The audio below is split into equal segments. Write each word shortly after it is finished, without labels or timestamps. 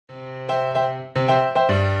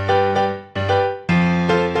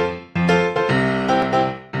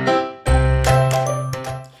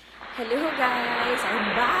Hello guys! I'm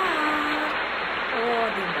back!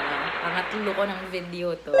 Oh, diba? Pangatlo ko ng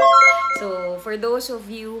video to. So, for those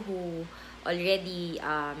of you who already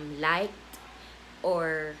liked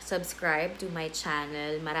or subscribed to my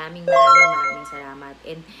channel, maraming salamat.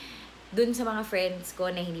 And dun sa mga friends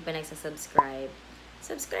ko na hindi pa nagsasubscribe,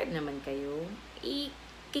 subscribe naman kayo.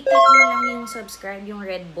 I-click mo lang yung subscribe, yung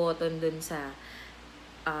red button dun sa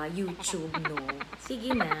YouTube, no?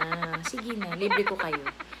 Sige na. Libre ko kayo.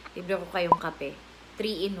 Libre ko kayong kape.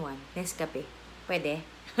 3-in-1. Nescafe. Pwede?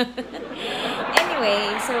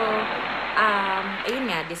 Anyway, so, ayun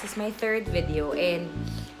nga, this is my third video and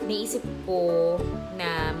naisip ko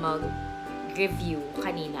na mag-review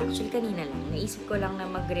kanina. Actually, kanina lang. Naisip ko lang na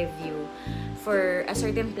mag-review for a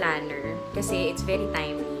certain planner kasi it's very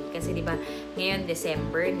timely. Kasi, di ba, ngayon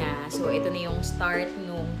December na. So, ito na yung start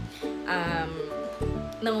nung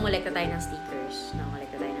nangungulekta tayo ng stickers.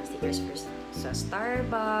 First sa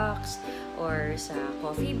Starbucks or sa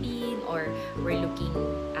Coffee Bean or we're looking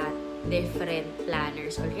at different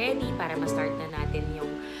planners already para ma-start na natin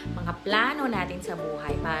yung mga plano natin sa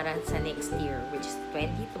buhay para sa next year, which is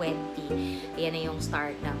 2020. Ayan na yung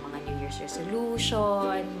start ng mga New Year's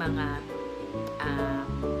resolution, mga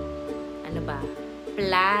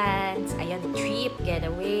plans, ayan, trip,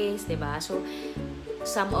 getaways, diba? So,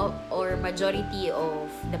 some of, or majority of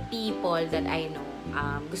the people that I know,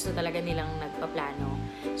 gusto talaga nilang nagpaplano.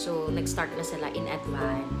 So, nag-start na sila in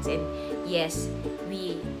advance. And yes,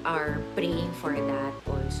 we are praying for that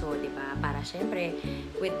also, di ba? Para syempre,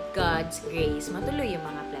 with God's grace, matuloy yung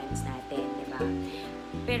mga plans natin, di ba?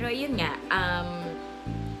 Pero yun nga,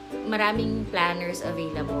 maraming planners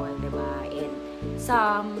available, di ba? And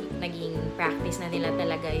some, naging practice na nila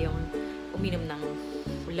talaga yung uminom ng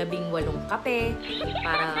 18 kape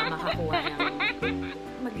para makakuha ng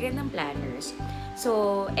magagandang planners.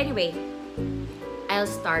 So, anyway, I'll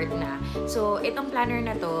start na. So, itong planner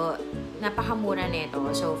na to, napakamura nito.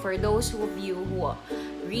 So, for those of you who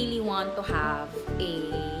really want to have a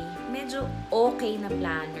medyo okay na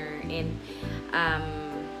planner and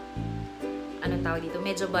anong tawag dito,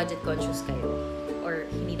 medyo budget conscious kayo or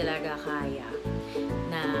hindi talaga kaya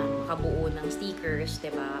na makabuo ng stickers,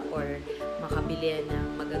 diba? Or makabili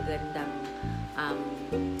ng magagandang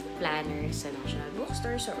planners sa national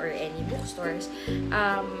bookstores or any bookstores.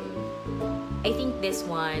 I think this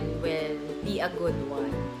one will be a good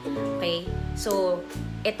one. Okay? So,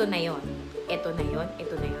 ito na yon.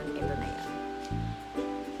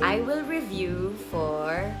 I will review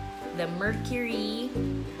for the Mercury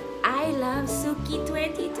I Love Suki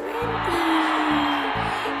 2020!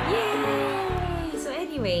 Yay! So,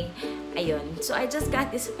 anyway, ayun. So, I just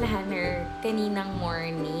got this planner kaninang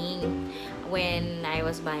morning when I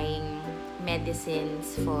was buying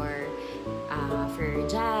medicines for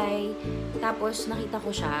Jai. Tapos, nakita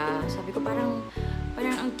ko siya. Sabi ko, parang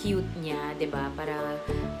ang cute niya, diba? Para,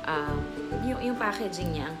 yung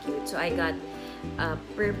packaging niya, ang cute. So, I got a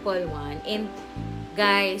purple one. And,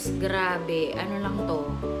 guys, grabe. Ano lang to?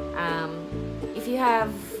 If you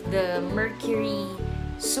have the Mercury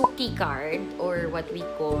Suki card or what we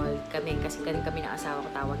call kami ng asawa ko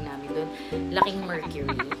tawag namin doon, laking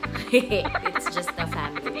Mercury. It's just a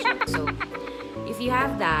family joke. So, if you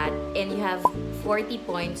have that and you have 40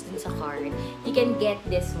 points dun sa card, you can get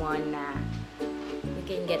this one na you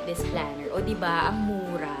can get this planner. O, diba? Ang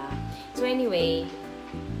mura. So, anyway,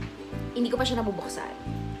 hindi ko pa siya nabubuksan.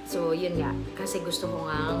 So, yun nga. Kasi gusto ko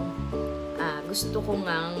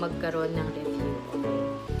ngang magkaroon ng review. Okay?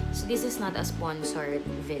 So, this is not a sponsored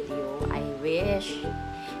video. I wish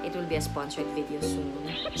it will be a sponsored video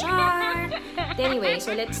soon. Char! Anyway,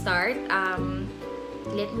 so let's start.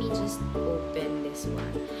 Let me just open this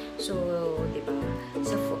one. So, diba,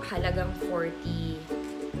 sa halagang 40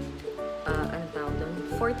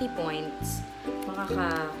 points,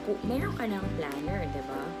 meron ka ng planner,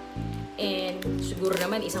 diba? And siguro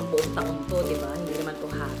naman isang buong taon to, diba? Hindi naman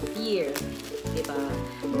to half year, diba?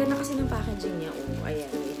 Ang ganda kasi ng packaging niya, oh,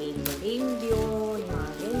 ayan, may rainbow, yung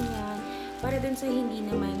mga ganyan. Para dun sa hindi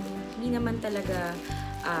naman talaga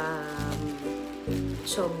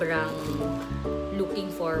sobrang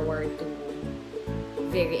looking forward to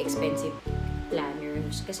very expensive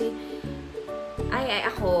planners. Kasi,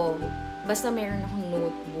 ako, basta meron akong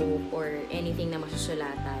notebook or anything na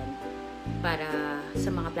masusulatan para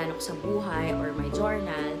sa mga plano ko sa buhay or my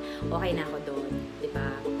journal, okay na ako doon,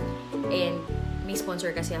 diba? And may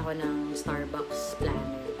sponsor kasi ako ng Starbucks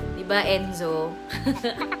planner. Diba, Enzo?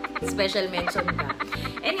 Special mention ka.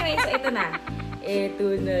 Anyway, so ito na.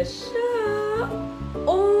 Ito na siya.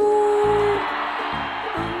 Oh!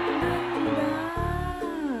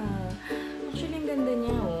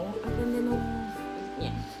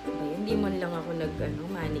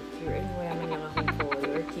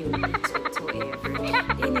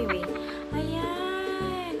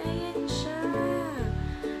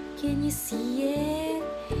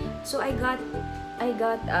 So, I got,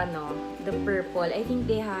 the purple. I think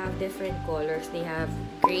they have different colors. They have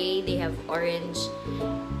gray, they have orange,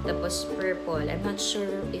 tapos purple. I'm not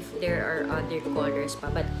sure if there are other colors pa,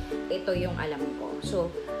 but ito yung alam ko.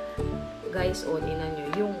 So, guys, tingnan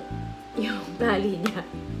nyo, yung tali niya.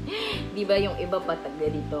 Di ba yung iba patag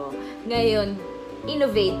dito? Ngayon,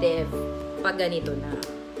 innovative, pag ganito na.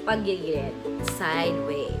 Pag-gilid,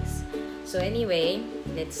 sideways. So, anyway,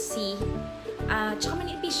 let's see. Tsaka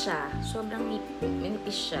manipis siya. Sobrang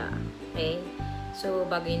manipis siya. Okay? So,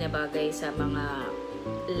 bagay na bagay sa mga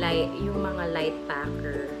yung mga light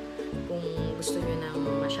packer. Kung gusto nyo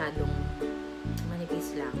ng masyadong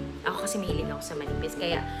manipis lang. Ako kasi mahilig ako sa manipis.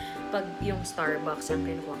 Kaya, pag yung Starbucks, ang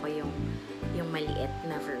kinukuha ko yung maliit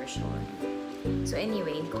na version. So,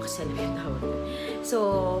 anyway, hindi ko kasi alam yung tawag. So,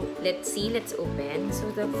 let's see. Let's open. So,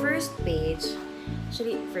 the first page,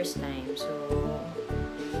 actually, first time. So,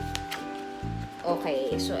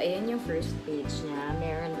 okay. So, ayan yung first page niya.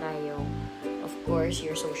 Meron tayong, of course,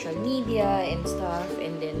 your social media and stuff.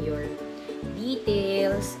 And then, your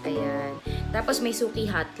details. Ayan. Tapos, may Suki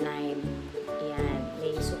hotline. Ayan.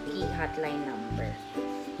 May Suki hotline number.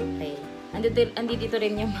 Okay. Andito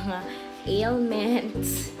rin yung mga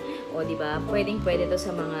ailments. O, di ba? Pwedeng-pwede to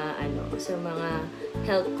sa mga, sa mga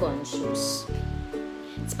health conscious.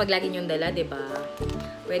 Sa pag lagi niyong dala, di ba?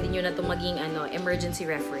 Pwede nyo na itong maging, emergency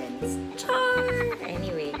reference. Char!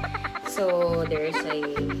 Anyway. So, there's a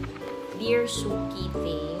Dear Suki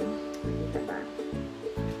thing. Dito ba?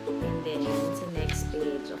 And then, sa next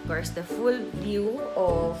page, of course, the full view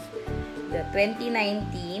of the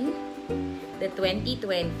 2019, the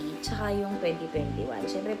 2020, tsaka yung 2021.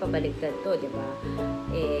 Siyempre, pabaliktad to, di ba?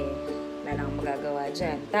 Wala nang magagawa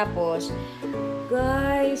dyan. Tapos,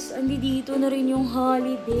 guys, dito na rin yung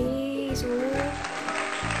holiday. So,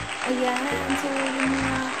 ayan. So, yung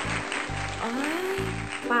mga,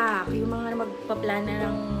 yung mga magpaplana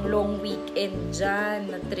ng long weekend dyan,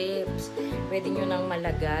 na trips, pwede nyo nang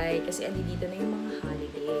malagay. Kasi dito na yung mga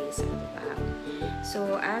holidays. Diba?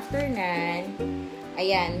 So, after nan,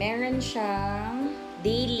 ayan, meron siyang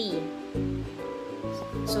daily.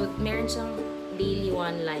 So, meron siyang daily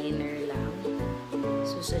one-liner lang.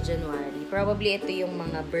 So, sa January. Probably ito yung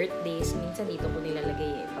mga birthdays. Minsan dito ko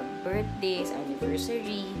nilalagay pag birthdays,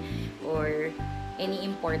 anniversary, or any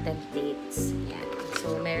important dates. Yan.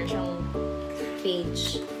 So, meron siyang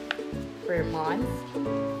page per month.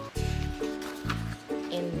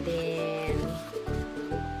 And then,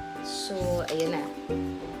 so, ayun na.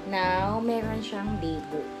 Now, meron siyang day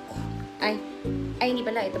book. Ay, hindi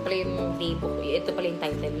pala. Ito pala yung day book. Ito pala yung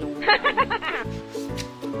title nung.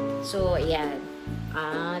 So, ayan.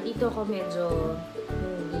 Dito ako medyo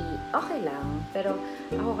hindi okay lang. Pero,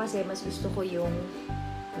 ako kasi mas gusto ko yung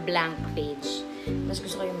blank page. Mas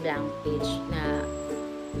gusto ko yung blank page na,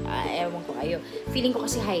 ewan ko kayo. Feeling ko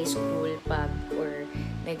kasi high school pag, or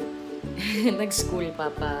nag-school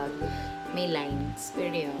pa pag may lines.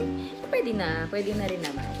 Pero yun, pwede na rin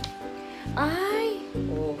naman. Ay!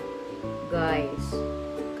 Oh, guys,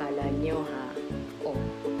 kala nyo ha. Oh,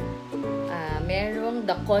 merong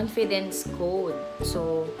the confidence code.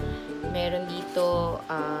 So, meron dito,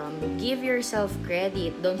 give yourself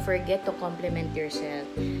credit. Don't forget to compliment yourself.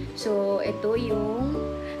 So, ito yung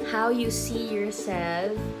how you see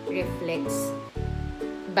yourself reflects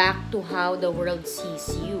back to how the world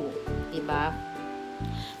sees you. Diba?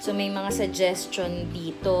 So, may mga suggestion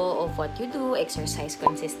dito of what you do. Exercise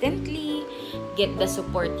consistently. Get the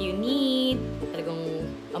support you need. Talagang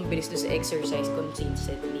ang bilis do sa exercise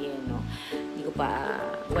consistently. Hindi ko pa,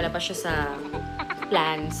 wala pa siya sa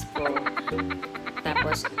plans ko.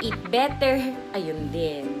 Tapos, eat better. Ayun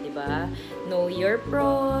din, di ba? Know your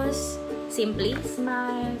pros. Simply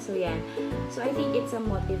smile. So, yan. So, I think it's a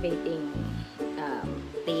motivating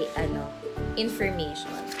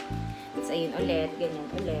information. So, ayun ulit. Ganyan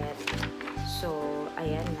ulit. So,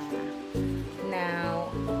 ayan na. Now,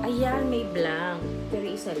 ayan, may blank. Pero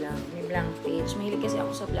isa lang. May blank page. Mahilig kasi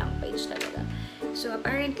ako sa blank page talaga. So,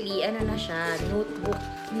 apparently, na siya?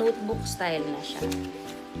 Notebook style na siya.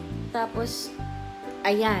 Tapos,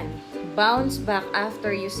 ayan. Bounce back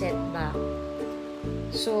after you set back.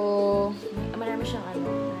 So, marami siyang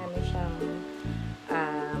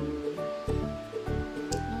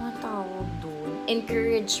mga tawag doon.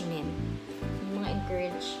 Encouragement. Yung mga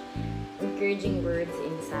encouraging words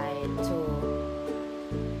inside. So,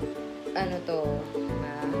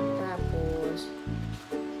 tapos,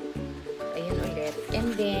 ayun ulit.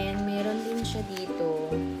 And then, meron din siya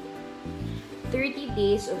dito, 30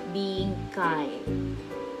 days of being kind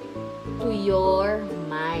to your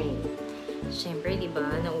mind. Siyempre, di ba,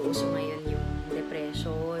 nauuso ngayon yung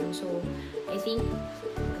depression. So, I think,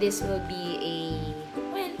 this will be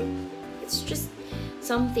well, it's just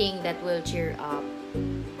something that will cheer up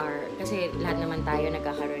kasi lahat naman tayo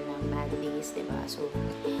nagkakaroon ng bad days, diba? So,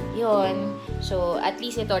 yun. So, at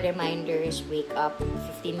least ito, reminders, wake up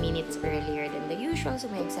 15 minutes earlier than the usual. So,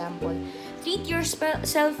 may example, treat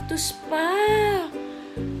yourself to spa.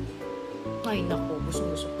 Ay, naku,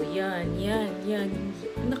 gusto ko yan.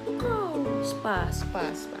 Naku, spa.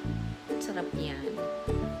 Sarap yan.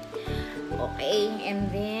 Okay, and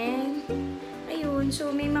then, ayun, so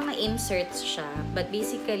may mga inserts siya. But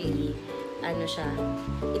basically, ano siya,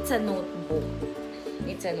 it's a notebook.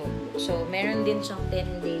 So, meron din siyang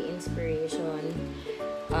 10-day inspiration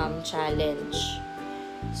challenge.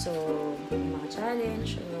 So, may mga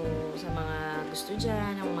challenge. So, sa mga gusto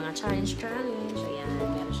dyan, ang mga challenge, ayan,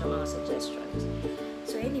 meron siyang mga suggestions.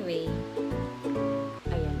 So, anyway,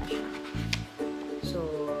 ayan na siya. So,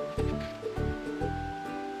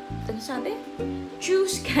 ano sabi?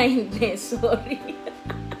 Choose kindness. Sorry.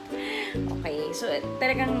 Okay, so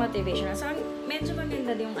talagang motivational. So, medyo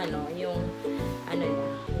maganda yung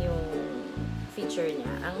yung feature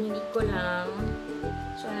niya. Ang hindi ko lang,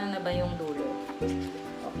 so ano na ba yung dulo?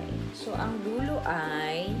 Okay, so ang dulo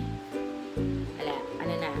ay,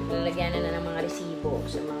 lalagyan na ng mga resibo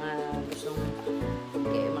sa mga gustong,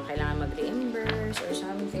 kailangan mag-reimburse or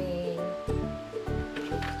something.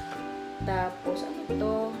 Tapos, ano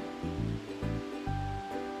to?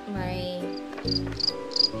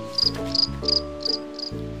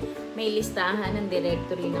 May listahan ng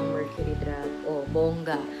directory ng Mercury Drug.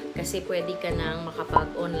 Bongga. Kasi pwede ka nang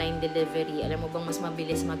makapag-online delivery. Alam mo bang mas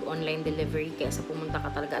mabilis mag-online delivery kaysa pumunta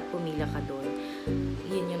ka talaga at pumila ka doon.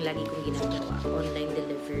 Yun yung lagi kong ginagawa.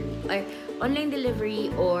 Online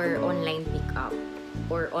delivery or online pick-up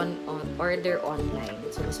or order online.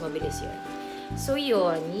 So, mas mabilis yun. So,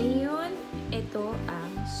 yun. Ito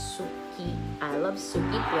ang Suki. I love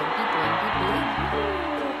Suki 2020 Day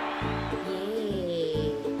Book.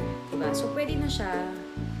 Yay! Diba? So, pwede na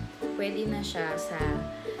siya sa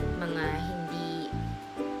mga hindi,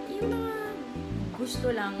 yung mga gusto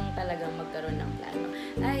lang talagang magkaroon ng plano.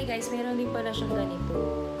 Ay, guys, meron din pala siyang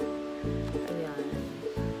ganito. Ayan.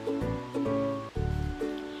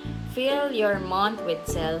 Fill your month with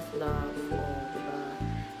self-love. Diba?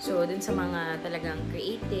 So, dun sa mga talagang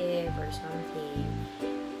creative or something.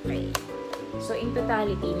 Okay. So, in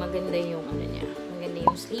totality, maganda yung niya. Maganda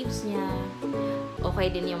yung sleeves niya.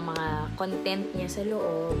 Okay din yung mga content niya sa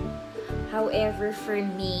loob. However, for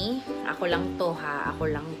me, ako lang to.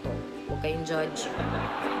 Huwag kayong judge.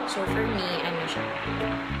 So, for me, siya?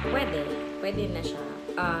 Pwede na siya.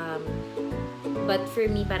 But for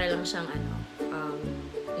me, para lang siyang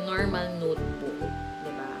normal notebook.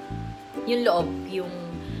 Diba? Yung loob, yung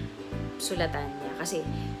sulatan niya. Kasi,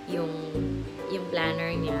 yung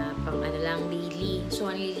planner niya, pang lang, daily. So,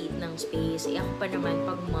 ang liliit ng space. Ako pa naman,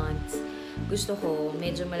 pag months, gusto ko,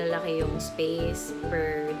 medyo malalaki yung space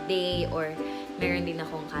per day or meron din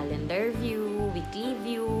akong calendar view, weekly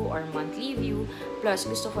view, or monthly view. Plus,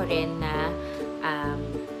 gusto ko rin na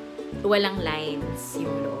walang lines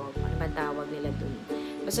yung loob. Ano ba tawag nila dun?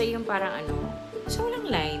 Basta yung parang so walang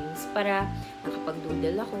lines para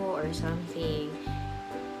nakapag-doodle ako or something.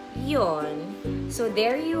 Yun. So,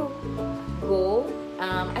 there you go.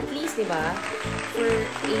 At least, diba, for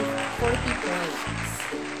 40 points.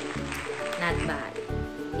 Not bad.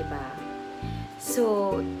 Diba?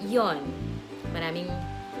 So, yun.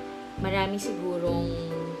 Marami sigurong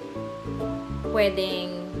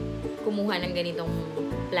pwedeng kumuha ng ganitong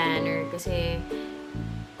planner kasi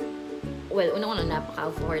unang-una,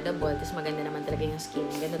 napaka-affordable. Tapos maganda naman talaga yung skin.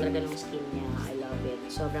 Ganda talaga yung skin niya. I love it.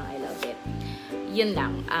 Sobrang I love it. Yun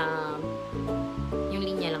lang. Yung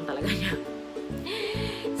linya lang talaga niya.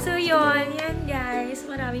 So, yun. Yan, guys.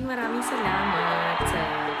 Maraming salamat sa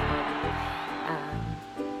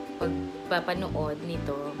pagpapanood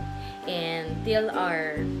nito. And till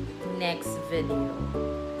our next video,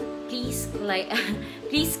 please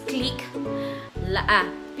click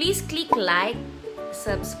like,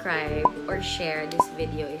 subscribe, or share this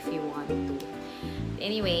video if you want to.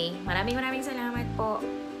 Anyway, maraming salamat po.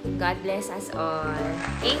 God bless us all.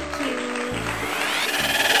 Thank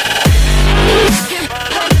you!